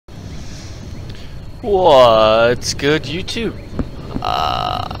What's good, YouTube?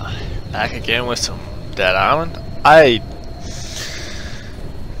 Back again with some Dead Island. I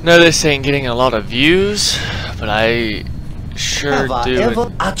know this ain't getting a lot of views, but I sure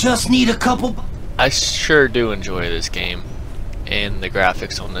I just need a couple. I sure do enjoy this game and the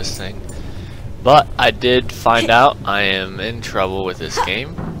graphics on this thing. But I did find out I am in trouble with this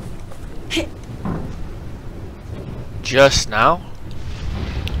game just now.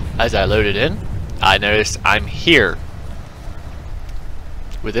 As I loaded in, I noticed I'm here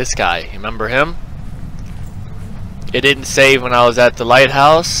with this guy. You remember him? It didn't save when I was at the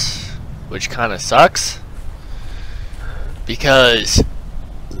lighthouse, which kind of sucks because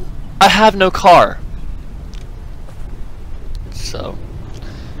I have no car. So,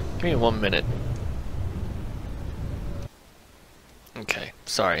 give me 1 minute. Okay,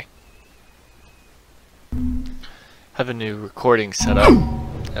 sorry. Have a new recording set up.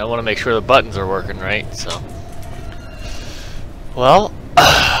 I want to make sure the buttons are working right, so. Well,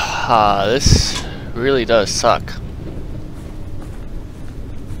 this really does suck.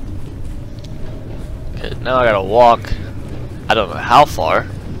 Okay, now I gotta walk. I don't know how far.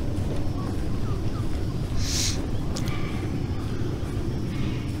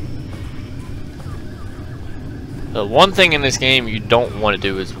 The one thing in this game you don't want to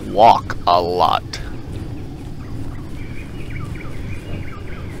do is walk a lot.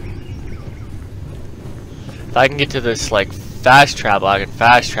 If I can get to this, like, fast travel, I can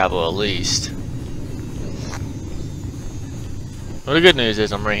fast travel at least. Well, the good news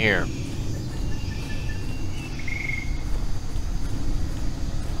is I'm right here.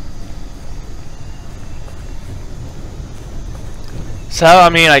 So, I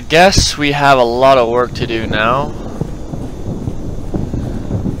mean, I guess we have a lot of work to do now.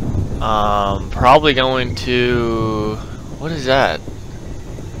 Probably going to... What is that?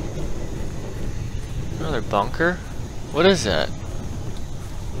 Another bunker? What is that?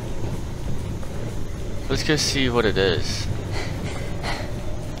 Let's go see what it is.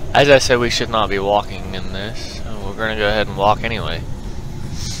 As I said, we should not be walking in this. So we're gonna go ahead and walk anyway.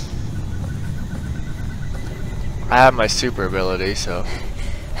 I have my super ability, so.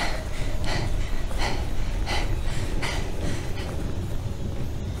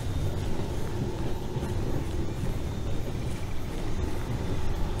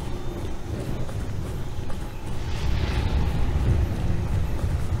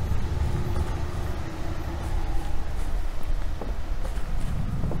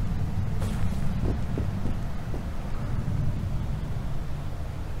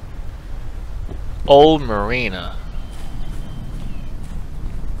 Old Marina.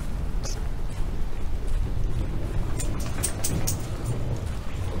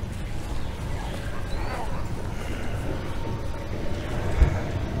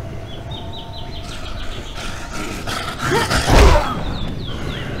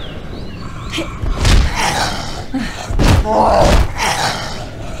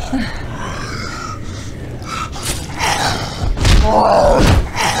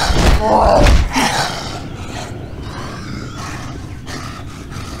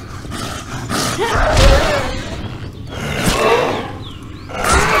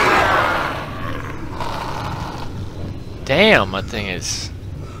 Damn, that thing is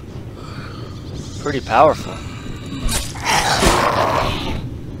pretty powerful.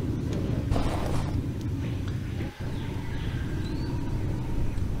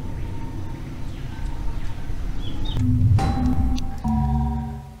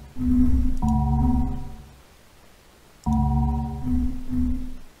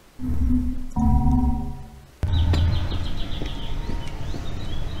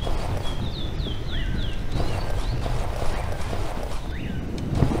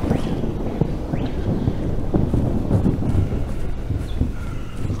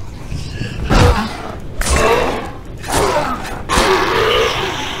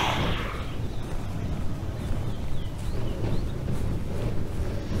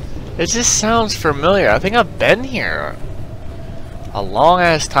 It just sounds familiar. I think I've been here a long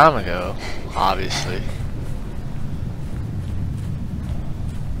ass time ago, obviously.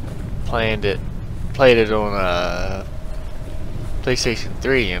 Played it on PlayStation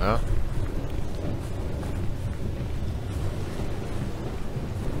 3, you know.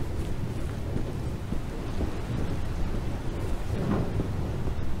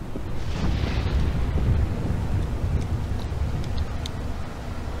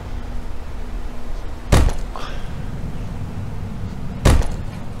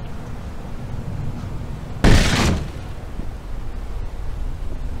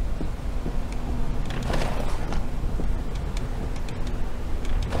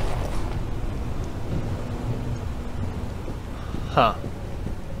 Huh.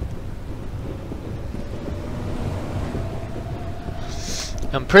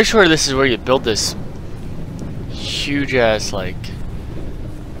 I'm pretty sure this is where you build this huge ass, like,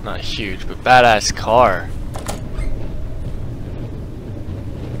 not huge, but badass car.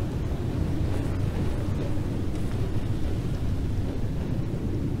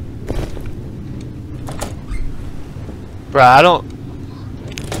 Bruh, I don't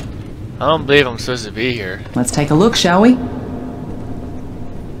believe I'm supposed to be here. Let's take a look, shall we?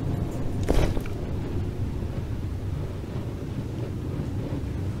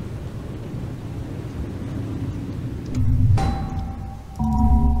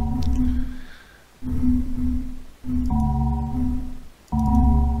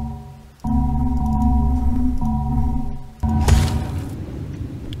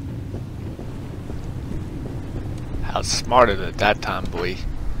 Outsmarted at that time, boy.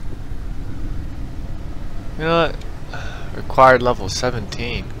 You know what? Required level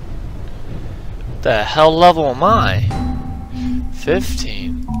 17. The hell level am I?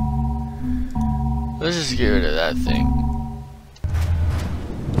 15. Let's just get rid of that thing.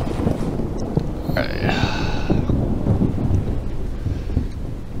 Alright.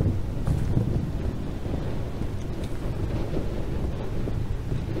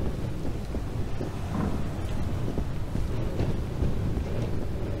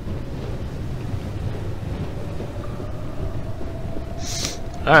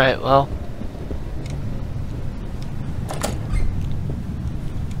 Alright, well.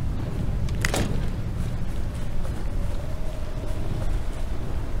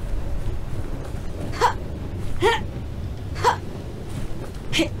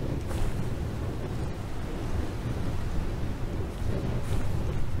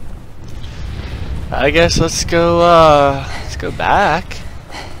 I guess let's go back.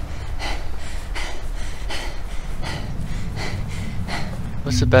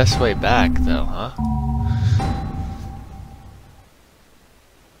 What's the best way back, though, huh?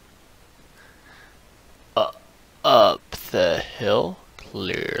 Up the hill,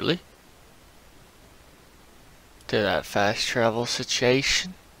 clearly. To that fast travel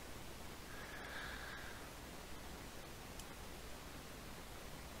situation.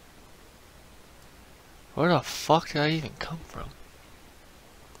 Where the fuck did I even come from?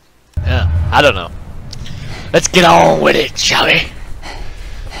 Yeah, I don't know. Let's get on with it, shall we?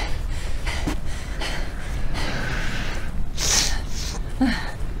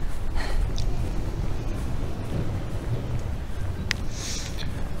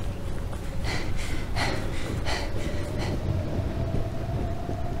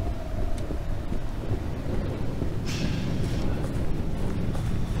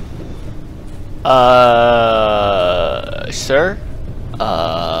 Sir?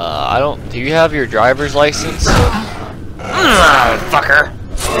 I don't... Do you have your driver's license? Fucker!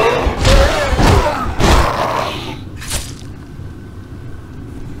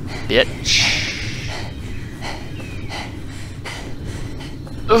 Bitch.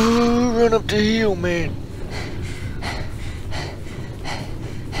 Ooh, run up the hill, man.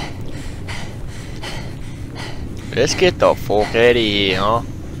 Let's get the fuck out of here, huh?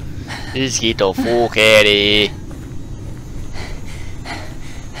 Let's get the fuck out of here.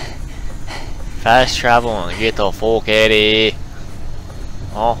 Fast travel and get the fuck out of here.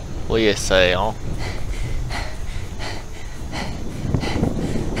 Huh? What do you say, huh?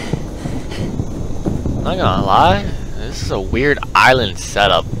 Not gonna lie, this is a weird island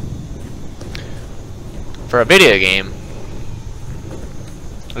setup for a video game,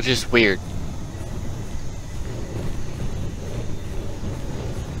 which is weird.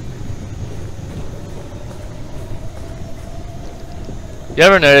 You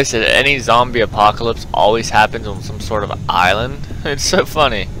ever notice that any zombie apocalypse always happens on some sort of island? It's so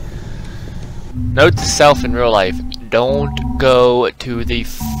funny. Note to self in real life: don't go to the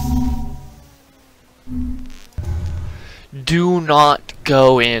do not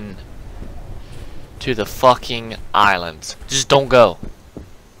go in to the fucking islands. Just don't go.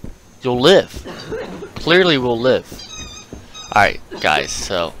 You'll live. Clearly we'll live. Alright, guys,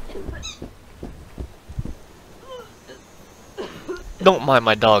 so don't mind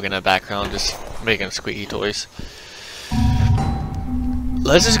my dog in the background just making squeaky toys.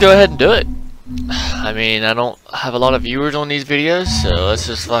 Let's just go ahead and do it. I mean, I don't have a lot of viewers on these videos, so let's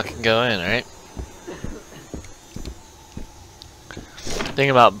just fucking go in, alright?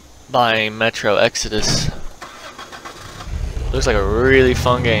 Thinking about buying Metro Exodus. Looks like a really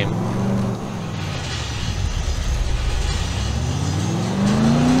fun game.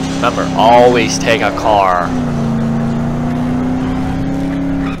 Remember, always take a car.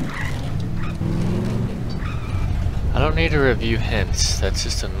 I don't don't need to review hints. That's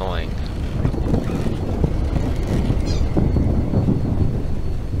just annoying.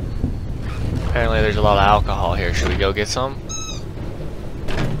 Apparently there's a lot of alcohol here. Should we go get some?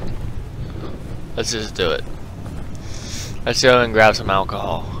 Let's just do it. Let's go and grab some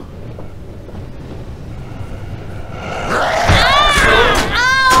alcohol.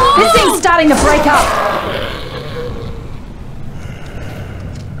 This thing's starting to break up.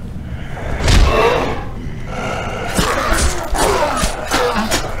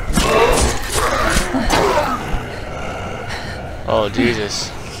 Oh,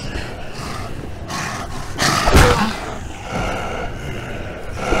 Jesus.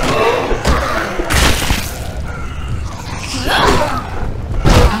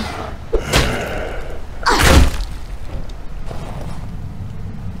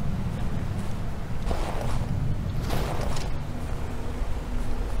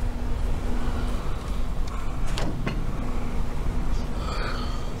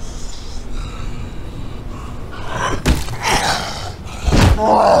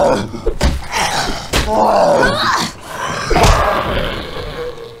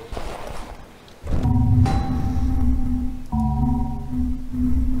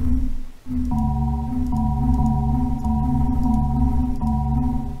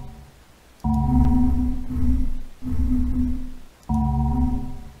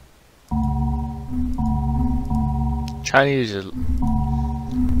 Trying to use the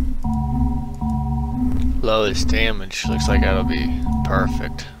lowest damage. Looks like that'll be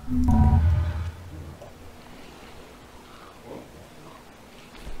perfect.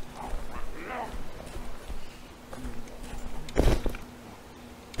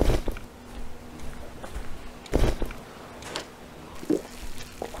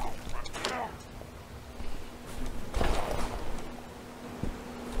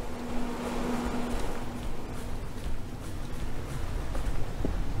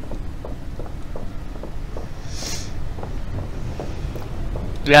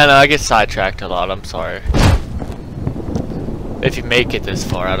 Yeah, no, I get sidetracked a lot, I'm sorry. If you make it this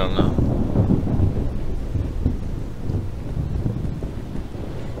far, I don't know.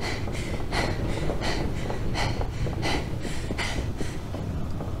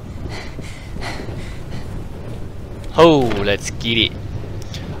 Oh, let's get it.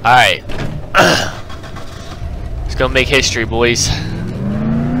 Alright. Let's go make history, boys.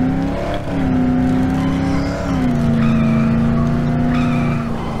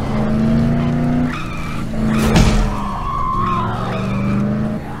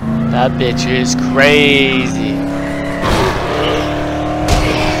 That bitch is crazy.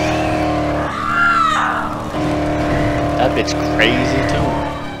 That bitch crazy too.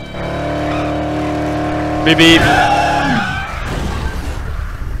 Beep beep.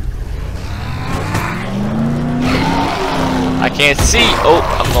 I can't see. Oh,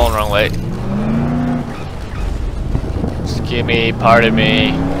 I'm going the wrong way. Excuse me, pardon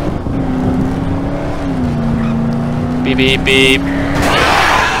me. Beep beep beep.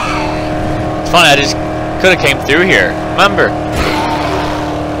 Funny, I just could have came through here. Remember?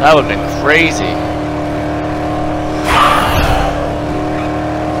 That would have been crazy.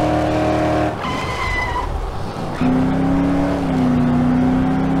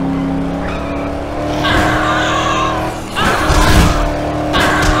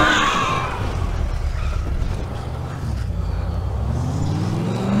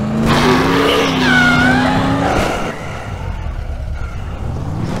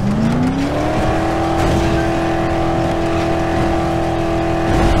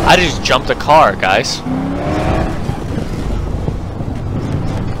 I just jumped a car, guys.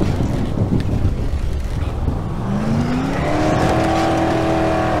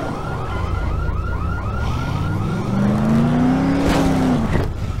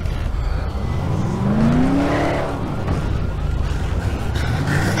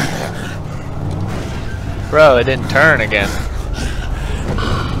 Bro, it didn't turn again.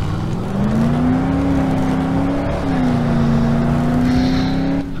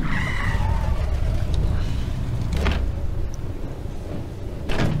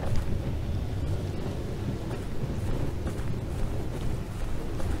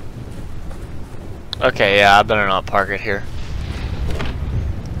 Okay, yeah, I better not park it here.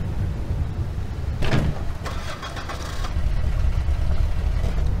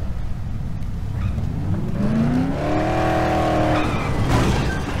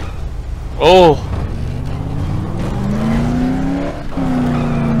 Oh!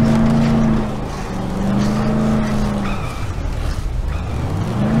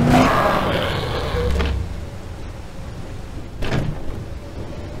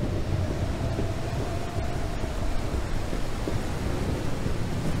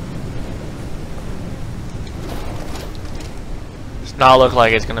 not look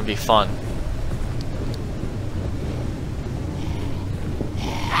like it's gonna be fun.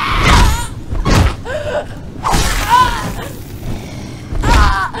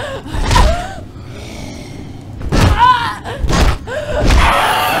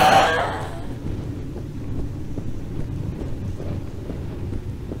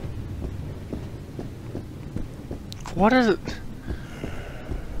 What is it?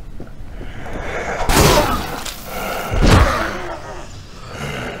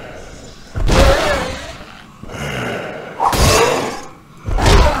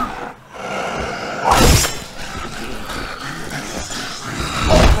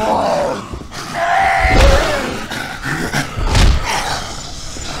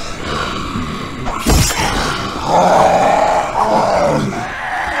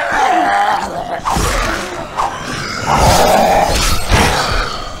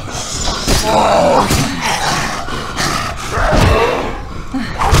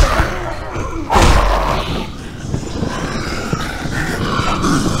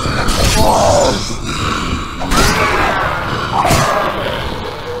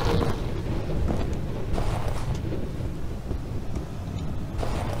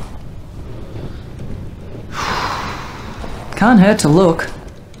 Can't hurt to look.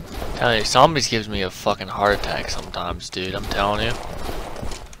 Telling you, zombies gives me a fucking heart attack sometimes, dude. I'm telling you.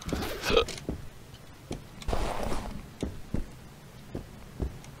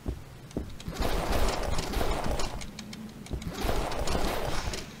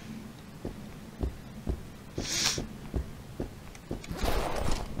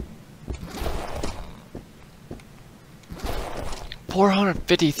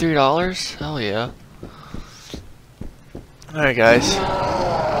 $453? Hell yeah. Alright guys.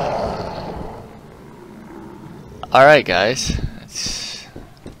 Alright guys. It's...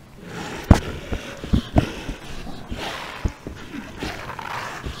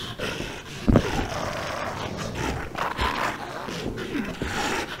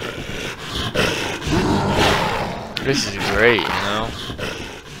 This is great, you know?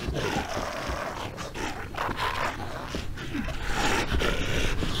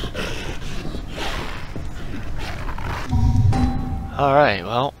 Alright,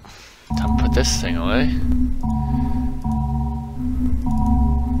 well, time to put this thing away.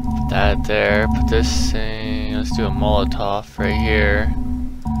 Put that there, put this thing, let's do a Molotov right here.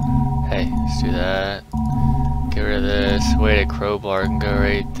 Hey, let's do that. Get rid of this, weighted crowbar can go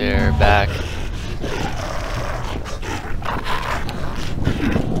right there, back.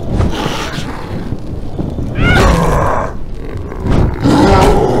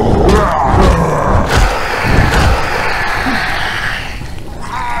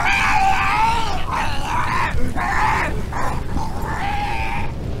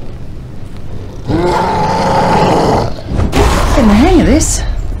 Getting the hang of this.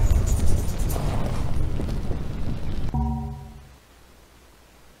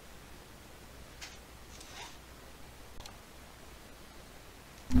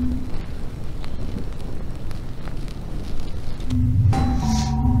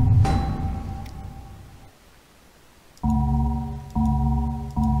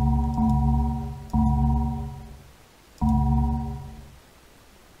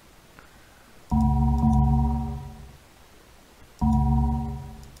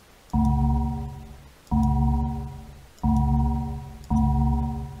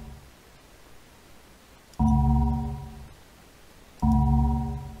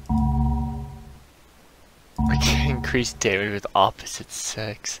 Increase damage with opposite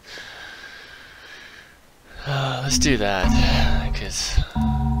sex. Let's do that, because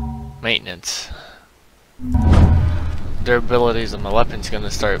maintenance. Durabilities of my weapon's gonna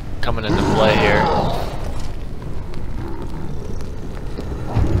start coming into play here.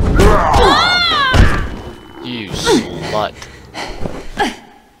 You slut.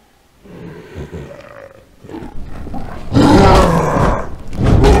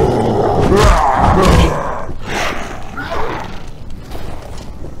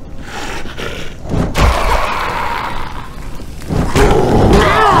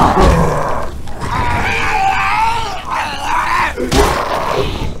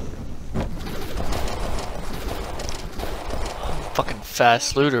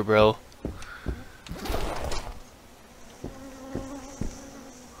 Fast looter, bro.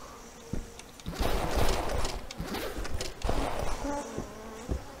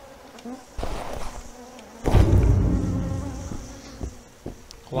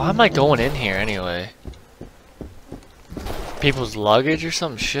 Why am I going in here anyway? People's luggage or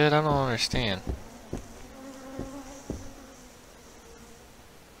some shit? I don't understand.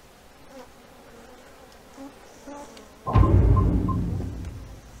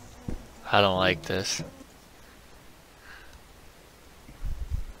 I don't like this.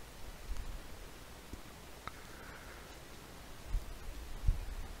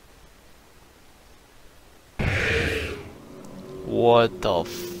 What the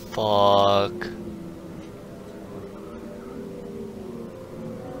fuck?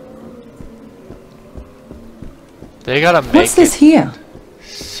 They gotta make What's this here?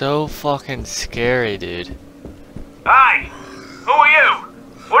 so fucking scary, dude. Hey! Who are you?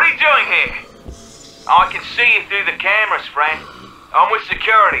 What are you doing here? I can see you through the cameras, friend. I'm with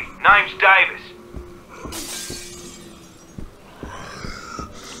security. Name's Davis.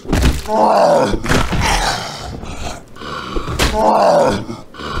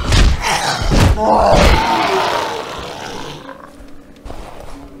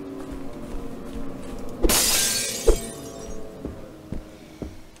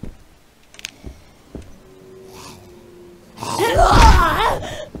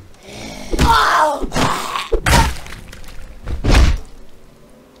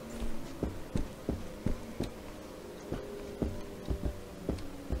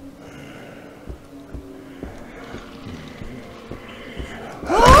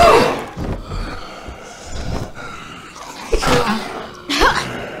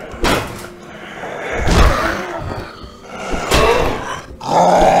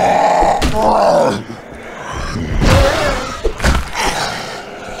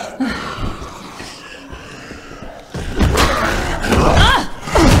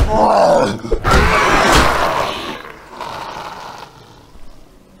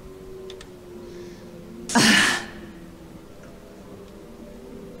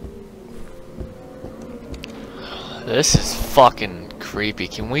 This is fucking creepy.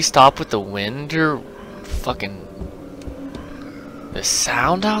 Can we stop with the wind or fucking the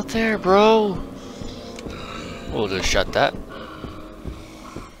sound out there, bro? We'll just shut that.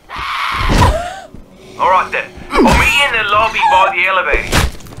 Alright then. I'll meet you in the lobby by the elevator.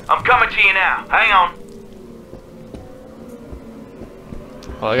 I'm coming to you now. Hang on.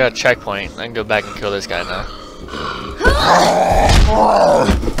 Well, I got a checkpoint. I can go back and kill this guy now.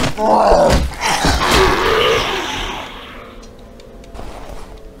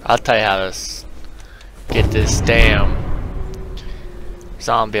 I'll tell you how to get this damn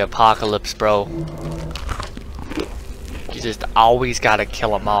zombie apocalypse, bro. You just always gotta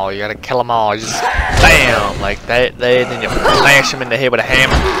kill them all. You gotta kill them all. You just bam, like that. Then you smash them in the head with a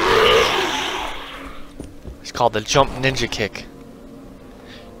hammer. It's called the jump ninja kick.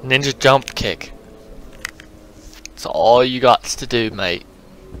 Ninja jump kick. That's all you got to do, mate.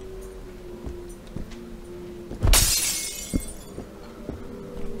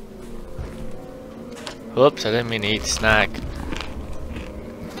 Whoops, I didn't mean to eat snack.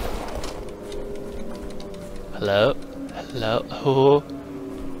 Hello? Hello? Oh.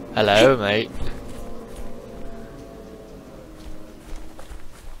 Hello, mate.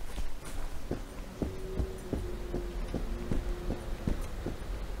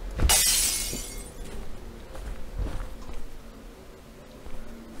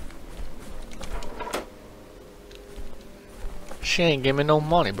 She ain't give me no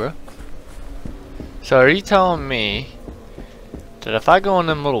money, bro. So are you telling me that if I go in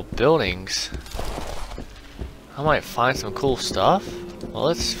them little buildings, I might find some cool stuff? Well,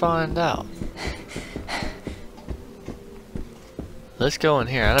 let's find out. Let's go in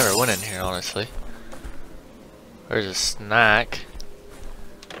here. I never went in here, honestly. There's a snack.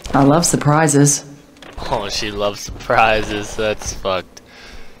 I love surprises. Oh, she loves surprises. That's fucked.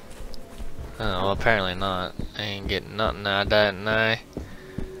 Oh, well, apparently not. I ain't getting nothing out of that, nah.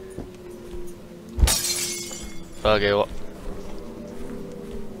 Okay, well.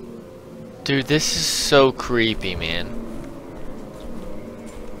 Dude, this is so creepy, man.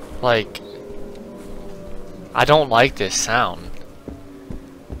 Like, I don't like this sound.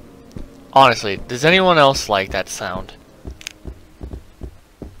 Honestly, does anyone else like that sound?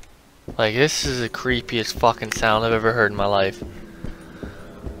 Like, this is the creepiest fucking sound I've ever heard in my life.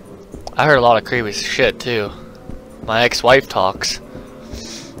 I heard a lot of creepy shit, too. My ex-wife talks.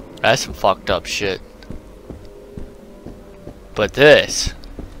 That's some fucked up shit. But this...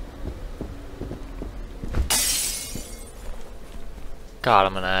 God,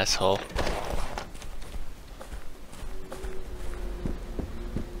 I'm an asshole.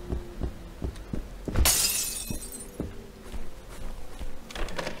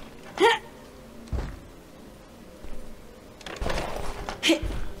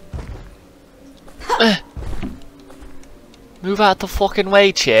 Move out the fucking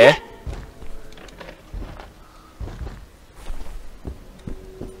way, chair.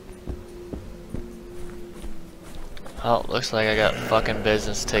 Well, looks like I got fucking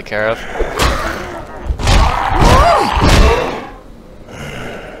business to take care of.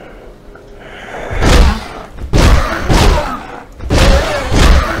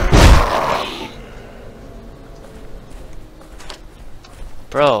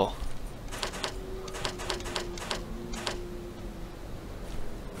 Bro.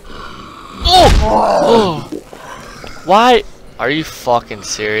 Oh! Why? Are you fucking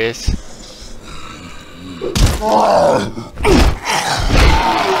serious?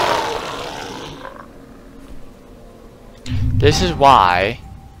 This is why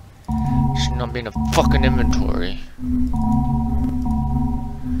should not be in a fucking inventory.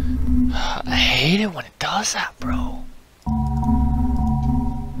 I hate it when it does that, bro.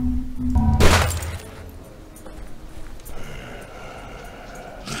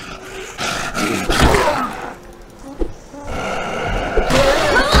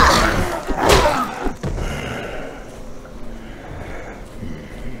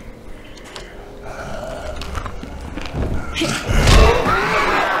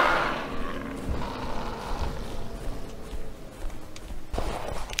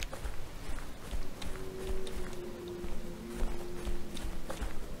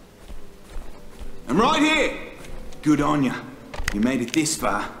 I'm right here! Good on you. You made it this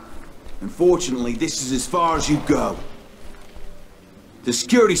far. Unfortunately, this is as far as you go. The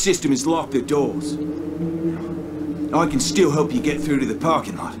security system has locked the doors. I can still help you get through to the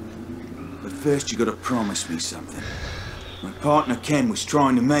parking lot. But first you gotta promise me something. My partner Ken was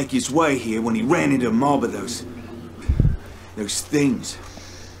trying to make his way here when he ran into a mob of those things.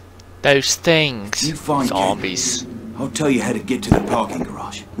 Those things. You find zombies. Ken, I'll tell you how to get to the parking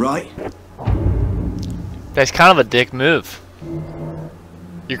garage, right? That's kind of a dick move.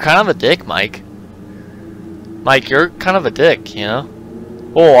 You're kind of a dick, Mike. Mike, you're kind of a dick, you know?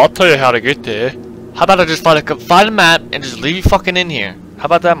 Oh, I'll tell you how to get there. How about I just find a map and just leave you fucking in here? How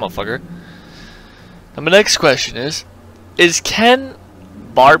about that, motherfucker? Now, my next question is Ken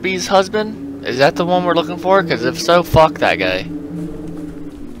Barbie's husband? Is that the one we're looking for? Because if so, fuck that guy.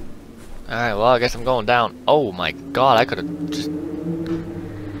 Alright, well, I guess I'm going down. Oh my god, I could have just...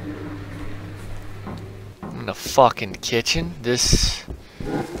 In the fucking kitchen? This...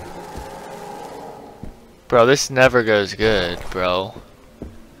 Bro, this never goes good, bro.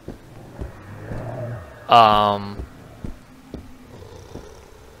 I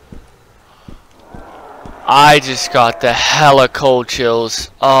just got the hella cold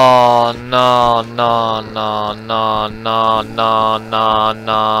chills. Oh, no, no, no, no, no, no, no,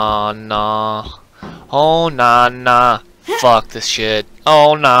 no, no. Oh, nah, nah. Fuck this shit.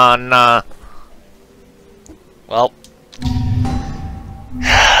 Oh, nah, nah. Well.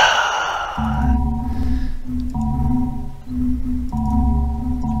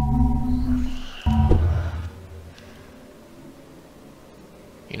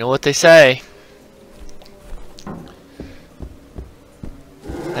 You know what they say.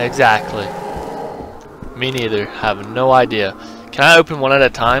 Exactly. Me neither. Have no idea. Can I open one at a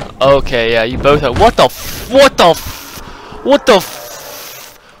time? Okay, yeah, you both have. What the what the what the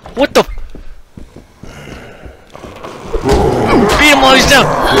what the Beat him while he's down!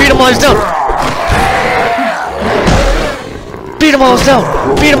 Beat him while he's down! Beat him while he's down!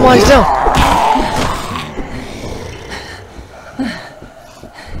 Beat him while he's down!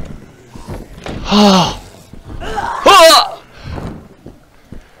 Oh.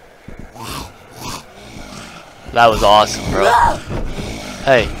 That was awesome, bro.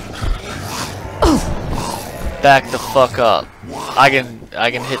 Hey. Back the fuck up. I can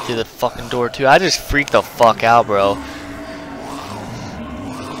hit through the fucking door too. I just freaked the fuck out, bro.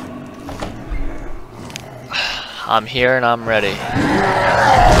 I'm here and I'm ready.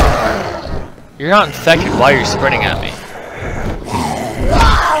 You're not infected. Why are you sprinting at me?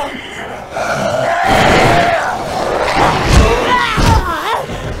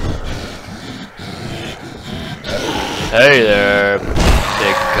 Hey there,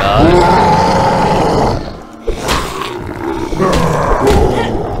 big guy.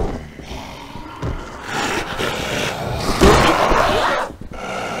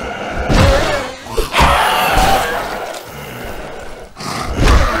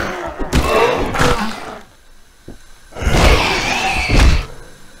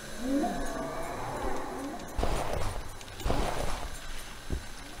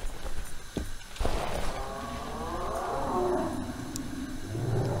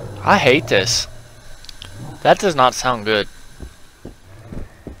 I hate this. That does not sound good.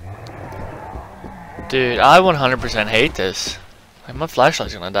 Dude, I 100% hate this. Like, my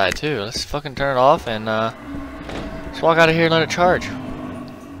flashlight's gonna die too. Let's fucking turn it off and just walk out of here and let it charge.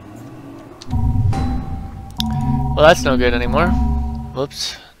 Well, that's no good anymore.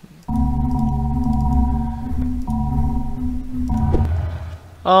 Whoops.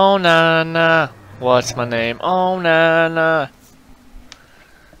 Oh, nah. What's my name? Oh, nah.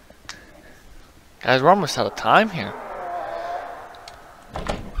 Guys, we're almost out of time here.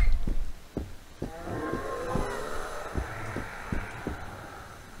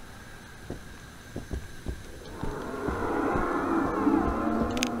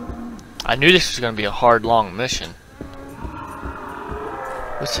 I knew this was going to be a hard, long mission.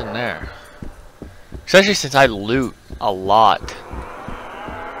 What's in there? Especially since I loot a lot.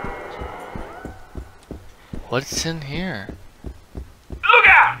 What's in here? Look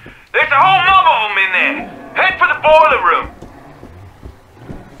out! There's a whole mob of them in there! Head for the boiler room!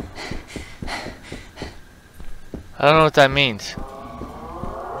 I don't know what that means.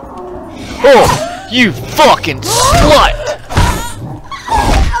 Oh! You fucking slut!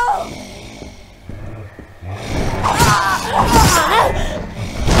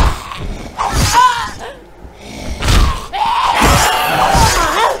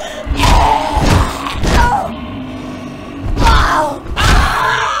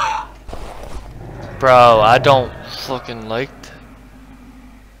 Bro, I don't fucking like that.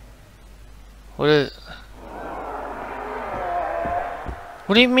 What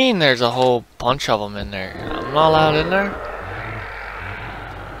do you mean there's a whole bunch of them in there? I'm not allowed in there?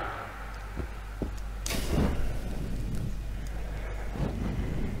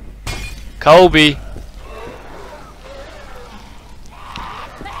 Kobe!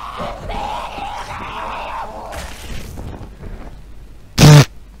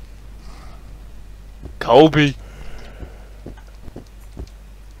 Kobe!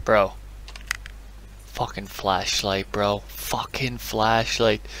 Bro. Fucking flashlight, bro. Fucking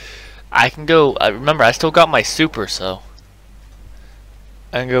flashlight. I can go. Remember, I still got my super, so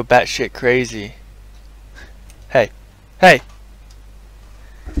I can go batshit crazy. Hey. Hey!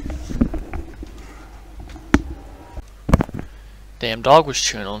 Damn dog was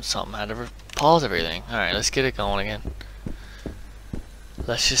chewing on something. I had to pause everything. Alright, let's get it going again.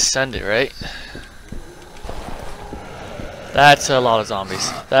 Let's just send it, right? That's a lot of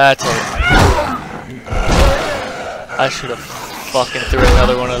zombies. That's a... I should have fucking threw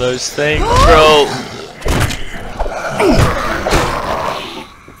another one of those things, bro.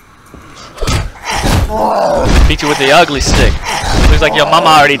 Beat you with the ugly stick. Looks like your mama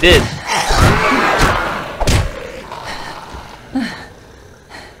already did.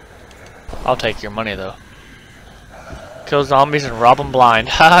 I'll take your money though. Kill zombies and rob them blind.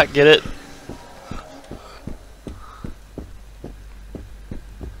 Haha, get it?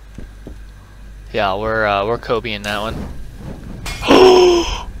 Yeah, we're Kobe in that one.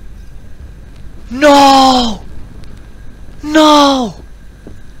 No! No!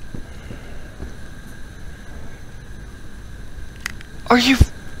 Are you?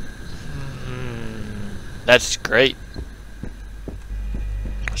 That's great.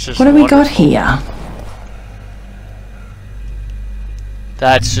 What do we got here?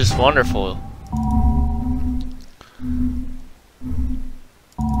 That's just wonderful.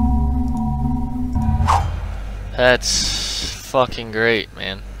 That's fucking great,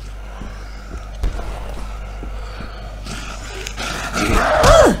 man.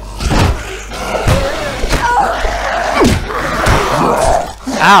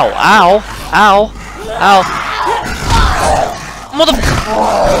 Ow, ow, ow, ow. Mother...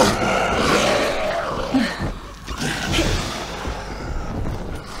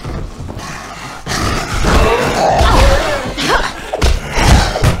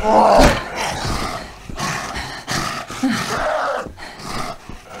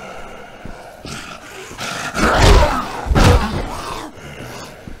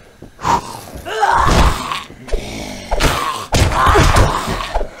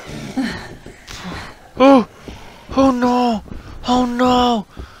 Oh no! Oh no!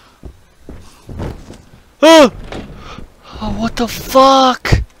 Oh! Oh, what the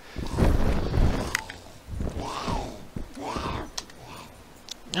fuck?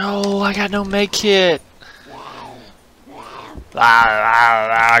 No, I got no med kit.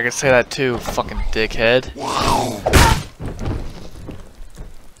 I can say that too, fucking dickhead.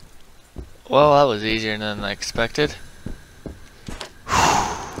 Well, that was easier than I expected.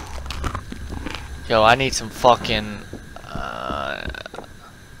 Yo, I need some fucking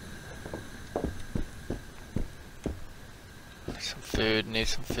need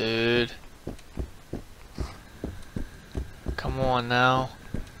some food. Come on now.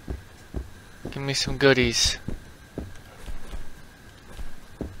 Give me some goodies.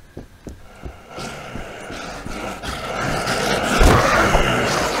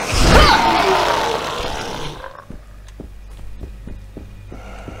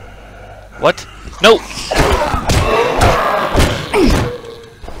 Nope.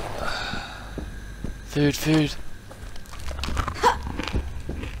 Food, food.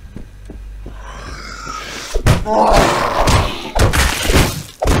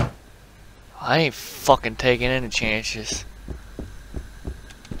 I ain't fucking taking any chances.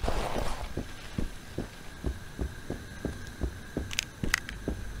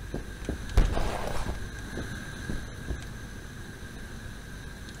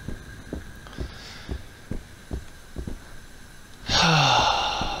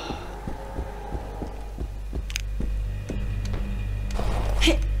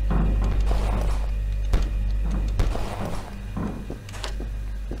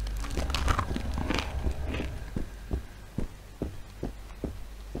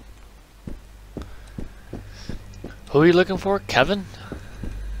 Who are you looking for? Kevin?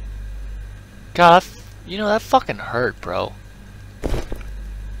 God, you know, that fucking hurt, bro.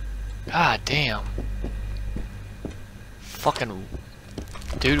 God damn. Fucking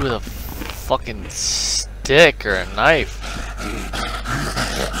dude with a fucking stick or a knife.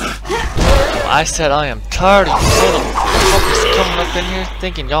 I said I am tired of motherfuckers coming up in here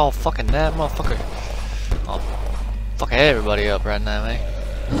thinking y'all fucking that motherfucker. I'll fucking hit everybody up right now, man.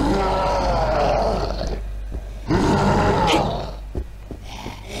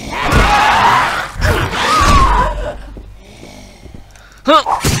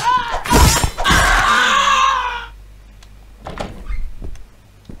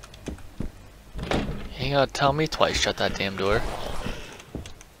 You ain't gotta tell me twice, shut that damn door.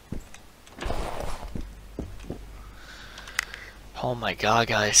 Oh my god,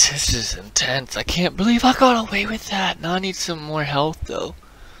 guys, this is intense. I can't believe I got away with that. Now I need some more health, though.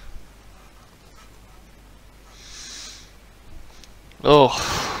 Oh,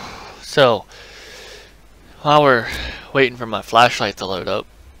 so while we're waiting for my flashlight to load up,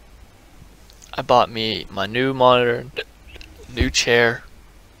 I bought me my new monitor, new chair.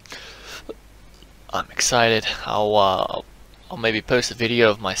 I'm excited. I'll maybe post a video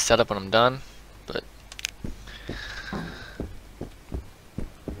of my setup when I'm done, but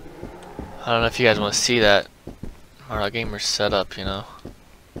I don't know if you guys want to see that. Our gamer's setup, you know.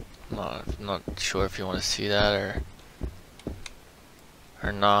 I'm not sure if you want to see that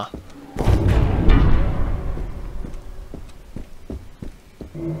or not.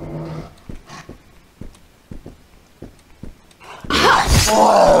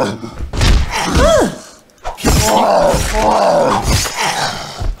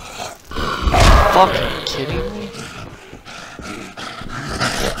 Fucking kidding me?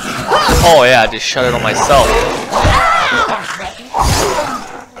 Oh yeah, I just shut it on myself.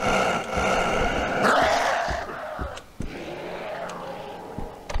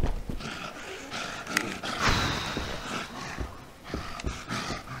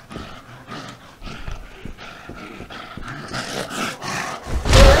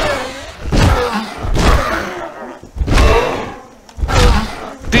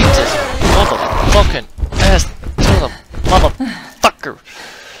 Fucking ass to the motherfucker.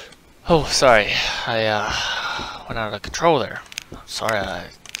 Oh, sorry. I went out of control there. I'm sorry, I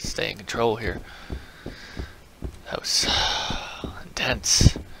stay in control here. That was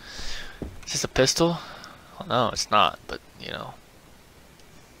intense. Is this a pistol? Well, no, it's not, but you know.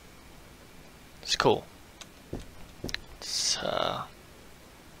 It's cool. It's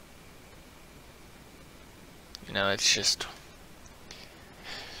you know, it's just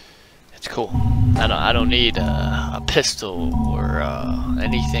it's cool. I don't need a pistol or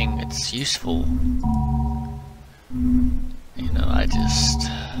anything that's useful. You know, I just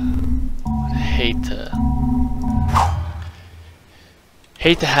hate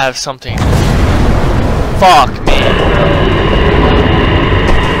to have something. Fuck me.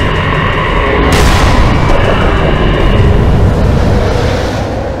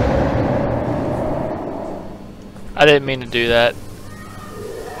 I didn't mean to do that.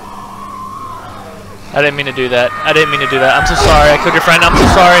 I didn't mean to do that. I didn't mean to do that. I'm so sorry. I killed your friend. I'm so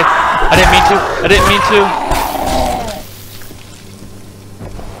sorry. I didn't mean to. I didn't mean to.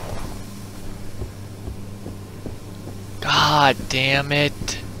 God damn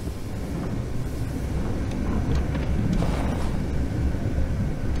it.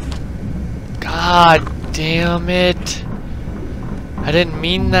 God damn it. I didn't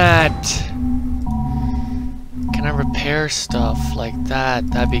mean that. Can I repair stuff like that?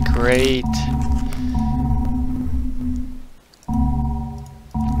 That'd be great.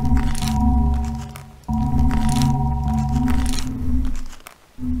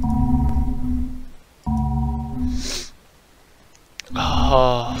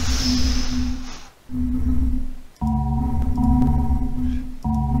 Oh.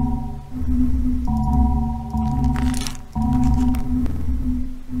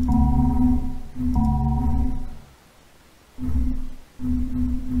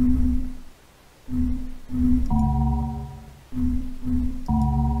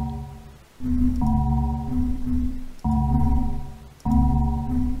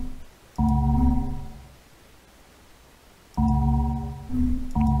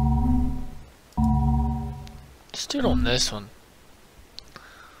 Let's do it on this one.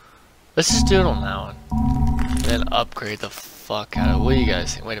 Let's just do it on that one. Then upgrade the fuck out of it. What do you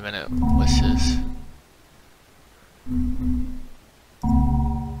guys think? Wait a minute. What's this?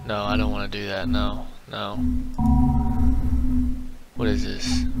 No, I don't want to do that. No. No. What is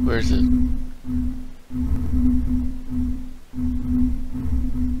this? Where is it?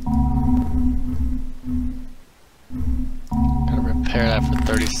 Gotta repair that for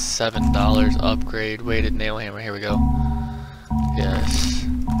 $37. Upgrade weighted nail hammer. Here we go. Yes.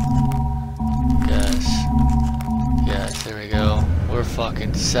 Yes. Yes, there we go. We're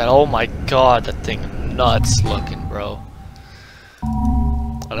fucking set. Oh my god, that thing nuts looking, bro.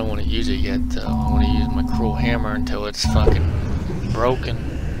 I don't want to use it yet though. I want to use my cruel hammer until it's fucking broken.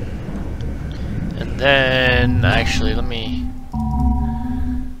 And then, actually, let me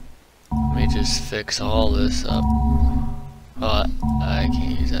just fix all this up. Oh, I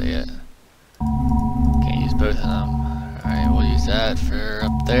can't use that yet. Can't use both of them. Alright, we'll use that for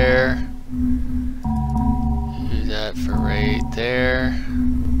up there. Use that for right there.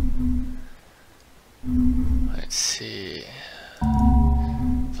 Let's see.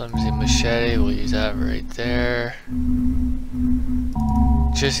 Flimsy machete, we'll use that right there.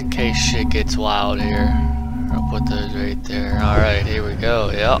 Just in case shit gets wild here. I'll put those right there. Alright, here we go.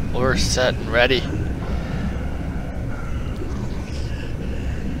 Yep, we're set and ready.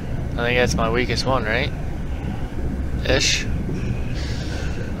 I think that's my weakest one, right? Ish.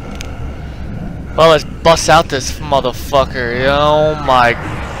 Well, let's bust out this motherfucker. Oh my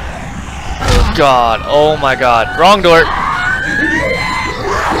god. Oh my god. Wrong door.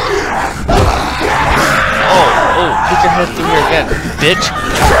 Oh, put your head through here again, bitch.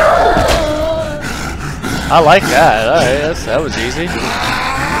 I like that. Alright, that was easy.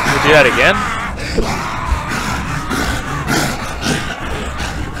 We'll do that again.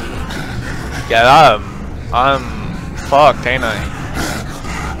 Yeah, I'm fucked, ain't I?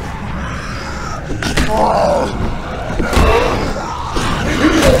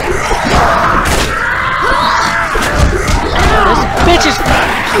 This bitch is.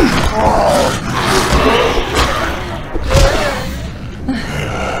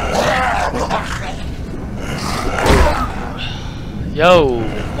 Yo,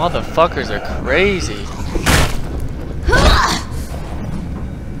 motherfuckers are crazy.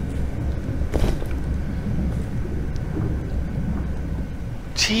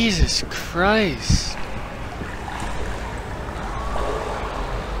 Jesus Christ.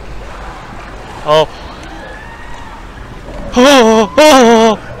 Oh. Oh, oh,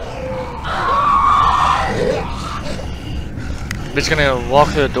 oh. Bitch gonna walk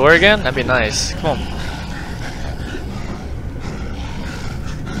through the door again? That'd be nice. Come on.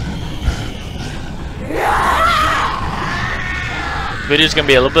 Video's gonna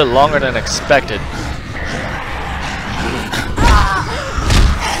be a little bit longer than expected.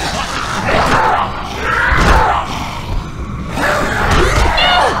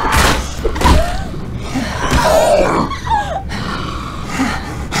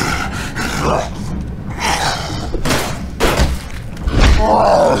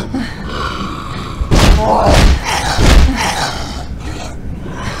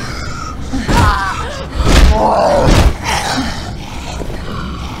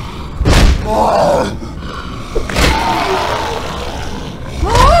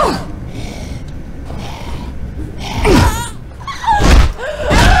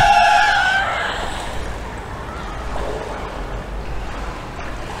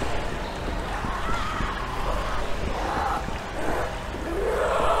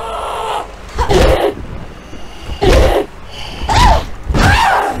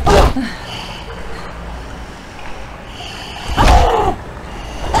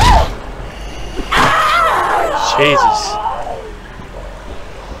 Jesus.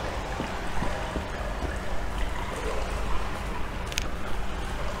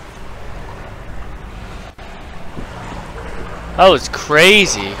 That was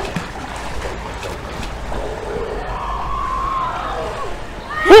crazy.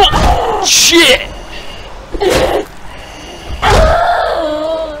 Shit!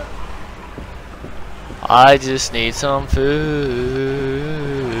 I just need some food.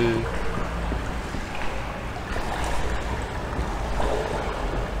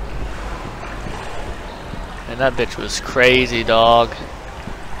 And that bitch was crazy, dog.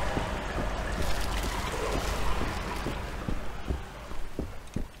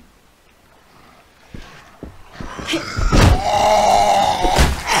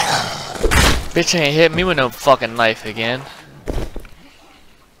 Bitch ain't hit me with no fucking knife again.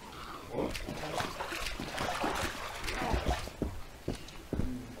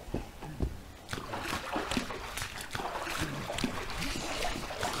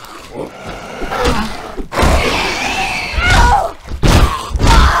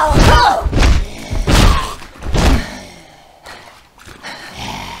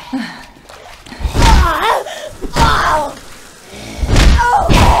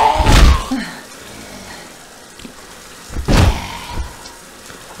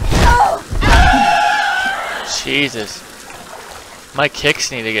 Jesus. My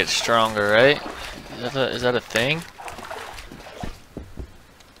kicks need to get stronger, right? Is that a thing?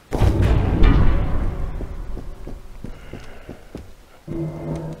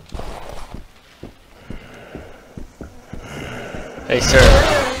 Hey sir,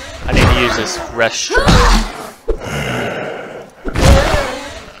 I need to use this restroom.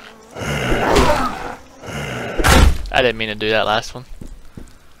 I didn't mean to do that last one.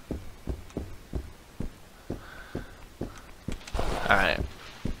 Alright.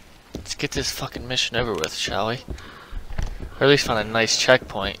 Let's get this fucking mission over with, shall we? Or at least find a nice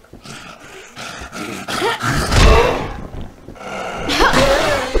checkpoint.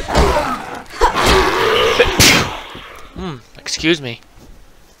 Excuse me.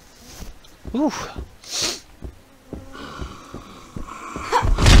 Ooh.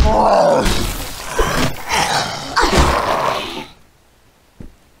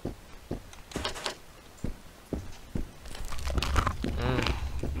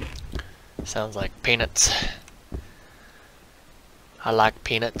 Sounds like peanuts. I like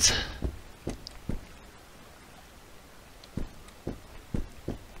peanuts.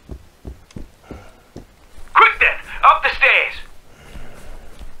 Quick then, up the stairs.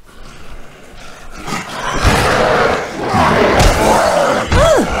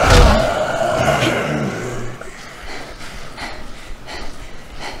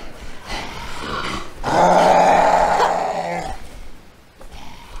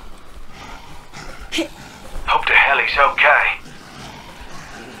 Hope to hell he's okay.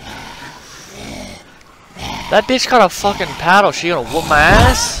 That bitch got a fucking paddle. She gonna whoop my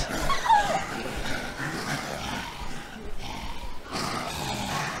ass?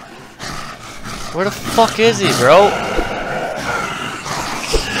 Where the fuck is he, bro?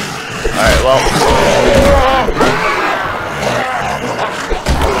 Alright, well.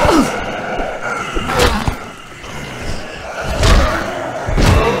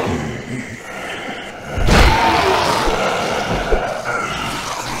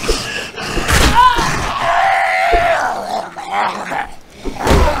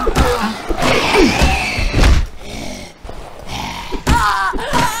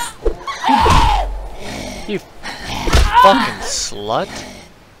 You fucking slut.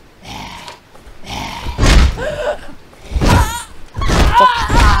 Fuck.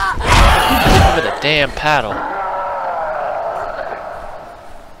 Give it a damn paddle.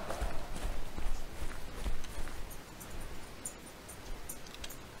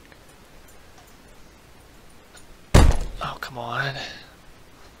 Oh, come on.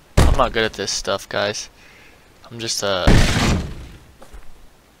 I'm not good at this stuff, guys. I'm just, We'll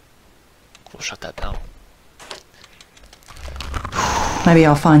shut that down. Maybe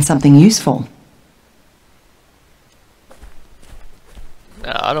I'll find something useful.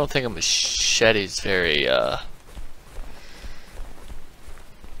 No, I don't think a machete's very,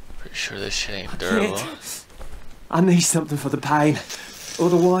 pretty sure this shit ain't durable. I need something for the pain.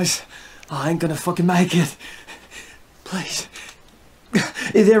 Otherwise, I ain't gonna fucking make it. Please.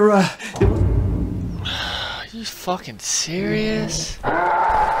 Is there, Are you fucking serious?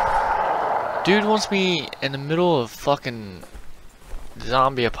 Dude wants me in the middle of fucking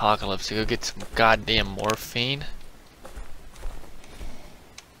zombie apocalypse to go get some goddamn morphine.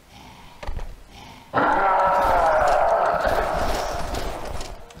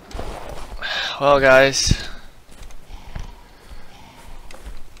 Well, guys,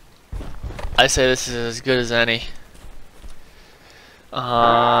 I say this is as good as any.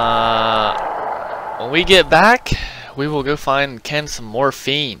 When we get back, we will go find Ken some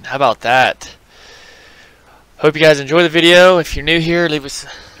morphine. How about that? Hope you guys enjoy the video. If you're new here, leave us a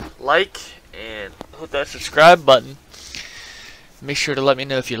like and hit that subscribe button. Make sure to let me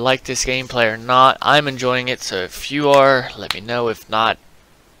know if you like this gameplay or not. I'm enjoying it, so if you are, let me know. If not,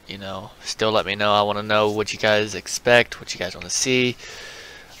 you know, still let me know. I want to know what you guys expect, what you guys want to see.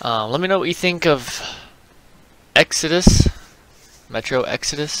 Let me know what you think of Exodus, Metro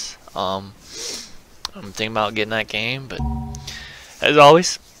Exodus. I'm thinking about getting that game, but as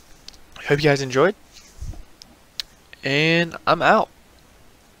always, hope you guys enjoyed. And I'm out.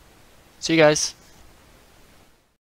 See you guys.